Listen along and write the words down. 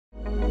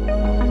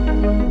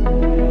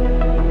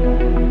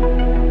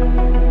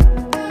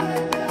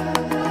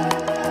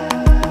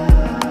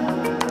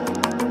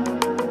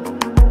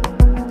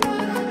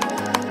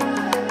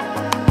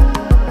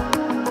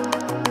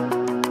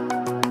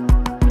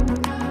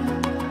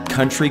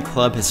Country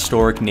Club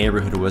historic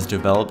neighborhood was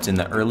developed in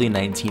the early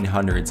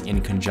 1900s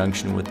in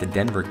conjunction with the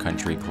Denver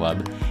Country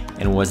Club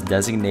and was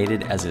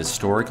designated as a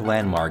historic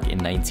landmark in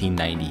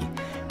 1990.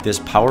 This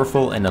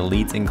powerful and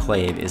elite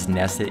enclave is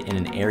nested in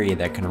an area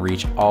that can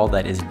reach all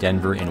that is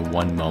Denver in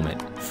one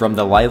moment. From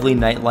the lively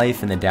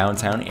nightlife in the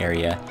downtown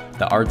area,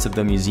 the arts of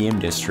the Museum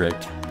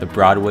District, the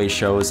Broadway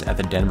shows at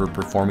the Denver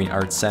Performing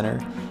Arts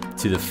Center,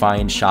 to the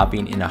fine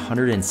shopping in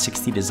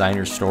 160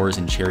 designer stores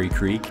in Cherry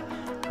Creek,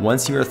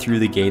 once you are through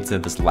the gates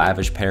of this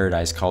lavish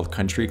paradise called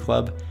Country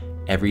Club,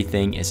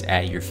 everything is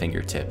at your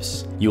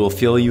fingertips. You will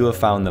feel you have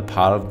found the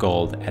pot of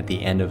gold at the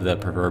end of the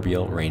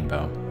proverbial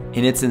rainbow.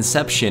 In its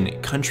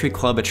inception, Country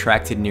Club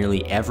attracted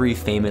nearly every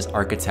famous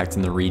architect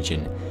in the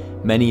region,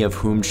 many of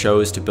whom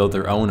chose to build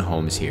their own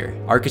homes here.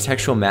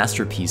 Architectural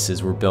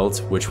masterpieces were built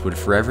which would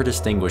forever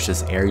distinguish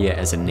this area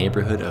as a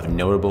neighborhood of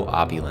notable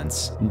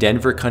opulence.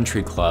 Denver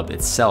Country Club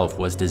itself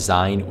was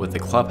designed with the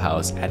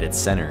clubhouse at its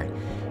center,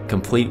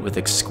 complete with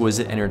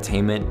exquisite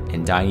entertainment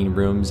and dining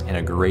rooms and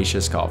a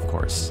gracious golf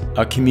course.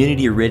 A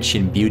community rich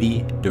in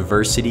beauty,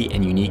 diversity,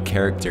 and unique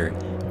character,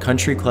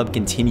 Country Club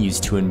continues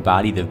to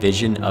embody the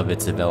vision of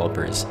its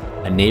developers,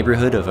 a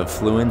neighborhood of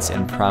affluence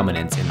and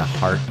prominence in the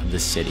heart of the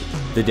city.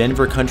 The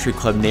Denver Country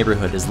Club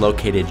neighborhood is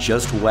located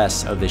just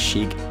west of the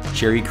chic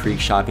Cherry Creek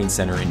Shopping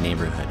Center and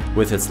neighborhood.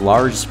 With its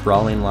large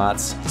sprawling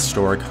lots,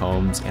 historic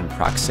homes, and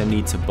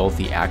proximity to both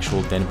the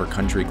actual Denver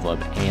Country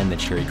Club and the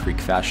Cherry Creek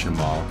Fashion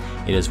Mall,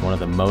 it is one of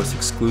the most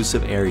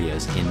exclusive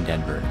areas in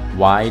Denver.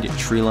 Wide,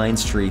 tree-lined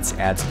streets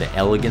add to the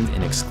elegant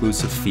and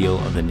exclusive feel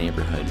of the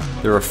neighborhood.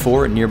 There are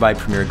 4 nearby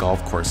premier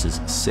golf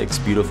courses, 6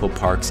 beautiful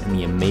parks, and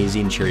the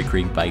amazing Cherry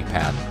Creek bike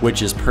path,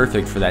 which is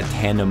perfect for that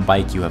tandem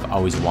bike you have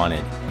always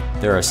wanted.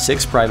 There are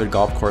 6 private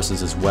golf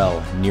courses as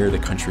well near the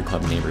Country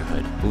Club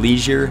neighborhood.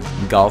 Leisure,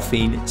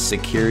 golfing,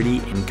 security,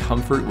 and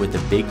comfort with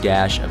a big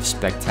dash of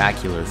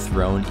spectacular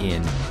thrown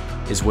in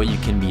is what you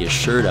can be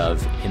assured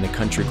of in the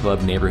Country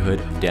Club neighborhood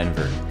of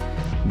Denver.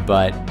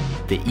 But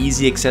the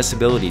easy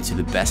accessibility to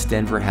the best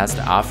Denver has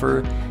to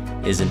offer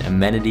is an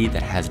amenity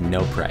that has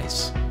no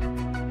price.